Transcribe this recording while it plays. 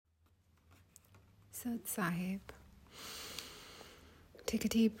Sat Sahib. Take a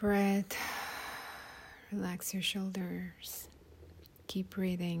deep breath. Relax your shoulders. Keep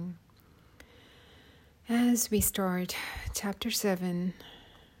breathing. As we start chapter 7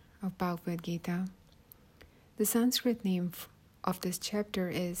 of Bhagavad Gita, the Sanskrit name of this chapter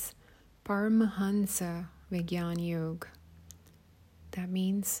is Paramahansa Vigyan Yoga. That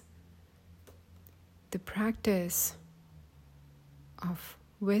means the practice of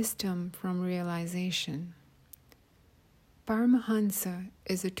wisdom from realization. Paramahansa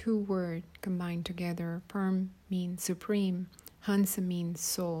is a two-word combined together. Param means supreme, Hansa means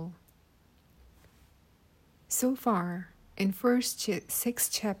soul. So far, in first 6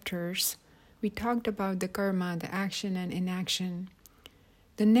 chapters, we talked about the karma, the action and inaction.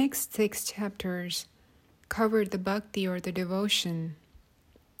 The next 6 chapters covered the bhakti or the devotion,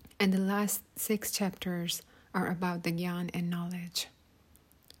 and the last 6 chapters are about the jnana and knowledge.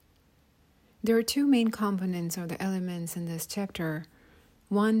 There are 2 main components or the elements in this chapter,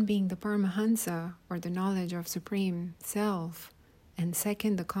 one being the Paramahansa or the knowledge of Supreme Self, and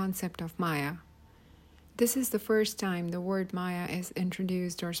second the concept of Maya. This is the first time the word Maya is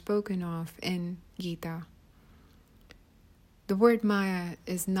introduced or spoken of in Gita. The word Maya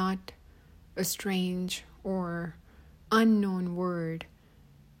is not a strange or unknown word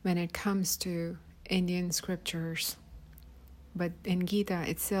when it comes to Indian scriptures. But in Gita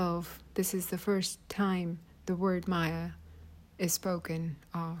itself, this is the first time the word Maya is spoken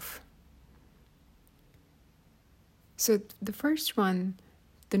of. So the first one,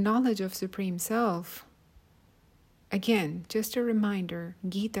 the knowledge of Supreme Self. Again, just a reminder,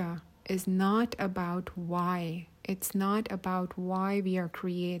 Gita is not about why. It's not about why we are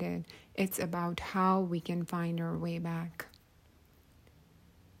created. It's about how we can find our way back.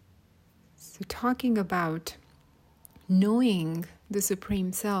 So talking about knowing the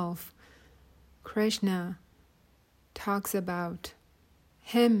Supreme Self, Krishna talks about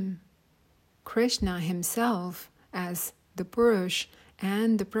him, Krishna himself, as the Purush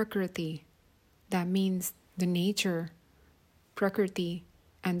and the Prakriti. That means the nature, Prakriti,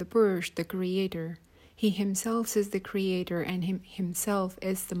 and the Purush, the creator. He himself is the creator and himself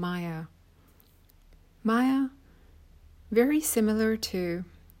is the Maya. Maya, very similar to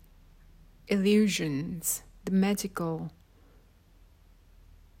illusions, the magical.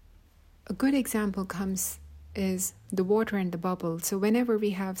 A good example is the water and the bubbles. So whenever we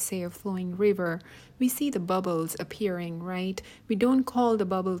have, say, a flowing river, we see the bubbles appearing, right? We don't call the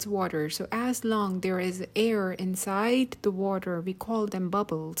bubbles water. So as long there is air inside the water, we call them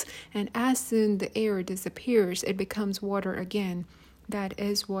bubbles. And as soon the air disappears, it becomes water again. That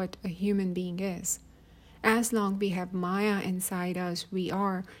is what a human being is. As long we have Maya inside us, we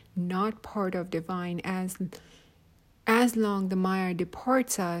are not part of divine. As long the Maya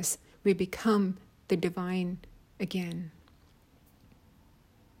departs us, we become the divine again.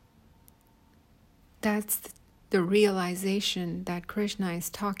 That's the realization that Krishna is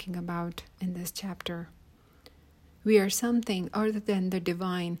talking about in this chapter. We are something other than the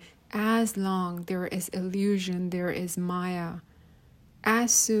divine as long there is illusion, there is Maya.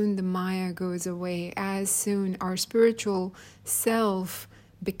 As soon the Maya goes away, as soon our spiritual self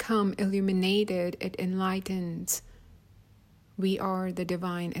become illuminated, it enlightens. We are the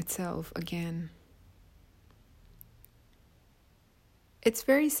divine itself again. It's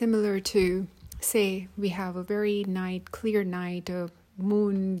very similar to, say, we have a very clear night, a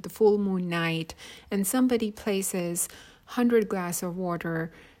moon, the full moon night, and somebody places 100 glasses of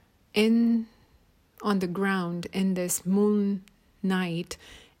water on the ground in this moon night,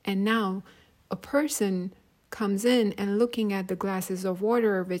 and now a person comes in and looking at the glasses of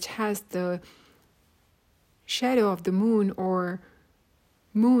water which has the shadow of the moon, or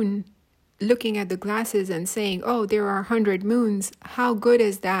moon looking at the glasses and saying, oh, there are 100 moons. How good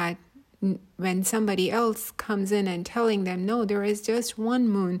is that when somebody else comes in and telling them, no, there is just one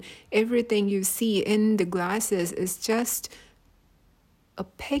moon. Everything you see in the glasses is just a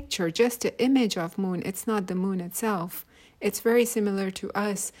picture, just an image of moon. It's not the moon itself. It's very similar to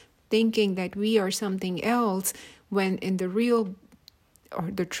us thinking that we are something else, when in the real,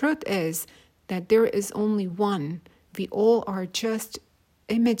 or the truth is that there is only one. We all are just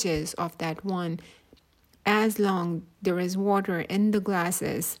images of that one. As long there is water in the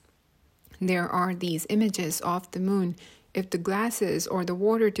glasses, there are these images of the moon. If the glasses or the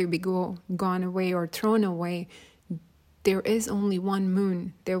water to be gone away or thrown away, there is only one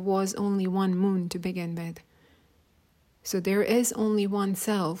moon. There was only one moon to begin with. So there is only one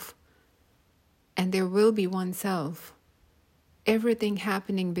self, and there will be one self. Everything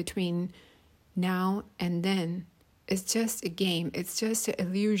happening between now and then is just a game. It's just an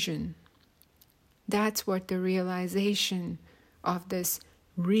illusion. That's what the realization of this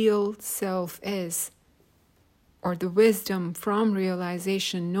real self is, or the wisdom from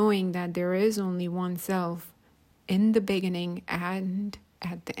realization, knowing that there is only one self in the beginning and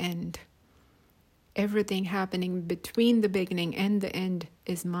at the end. Everything happening between the beginning and the end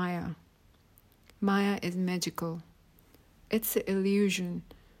is Maya. Maya is magical. It's an illusion.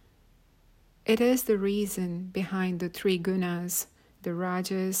 It is the reason behind the three gunas, the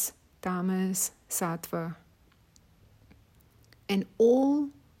rajas, tamas, sattva. And all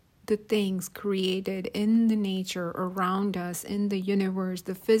the things created in the nature around us, in the universe,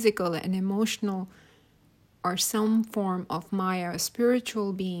 the physical and emotional, are some form of Maya, a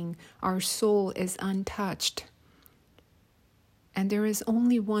spiritual being. Our soul is untouched. And there is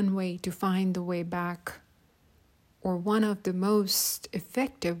only one way to find the way back, or one of the most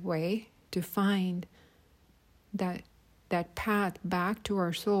effective way to find that path back to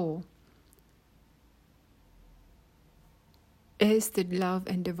our soul is the love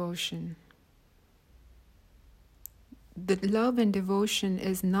and devotion. The love and devotion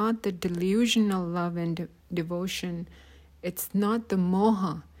is not the delusional love and devotion. It's not the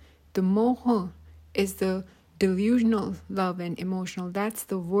moha. The moha is the delusional love and emotional. That's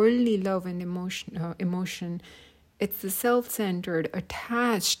the worldly love and emotion. It's the self-centered,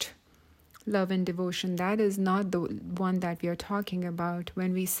 attached love and devotion. That is not the one that we are talking about.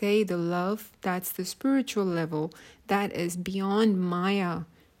 When we say the love, that's the spiritual level. That is beyond Maya,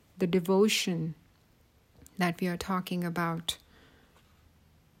 the devotion that we are talking about.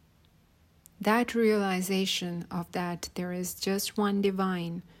 That realization of that there is just one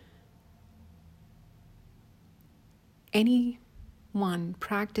divine. Anyone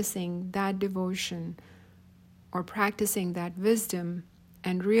practicing that devotion or practicing that wisdom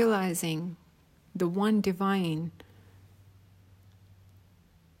and realizing the one divine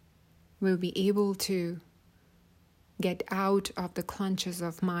will be able to get out of the clutches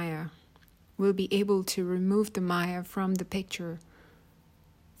of Maya, will be able to remove the Maya from the picture,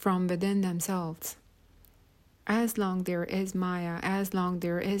 from within themselves. As long there is Maya, as long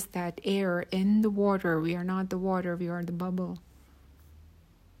there is that air in the water, we are not the water, we are the bubble.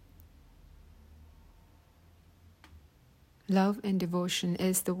 Love and devotion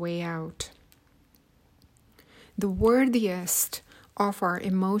is the way out. The worthiest of our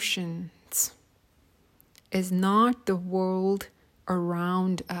emotions is not the world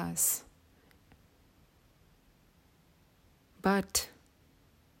around us, but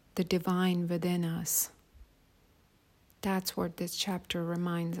the divine within us. That's what this chapter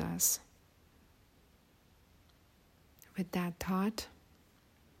reminds us. With that thought,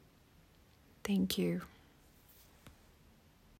 thank you.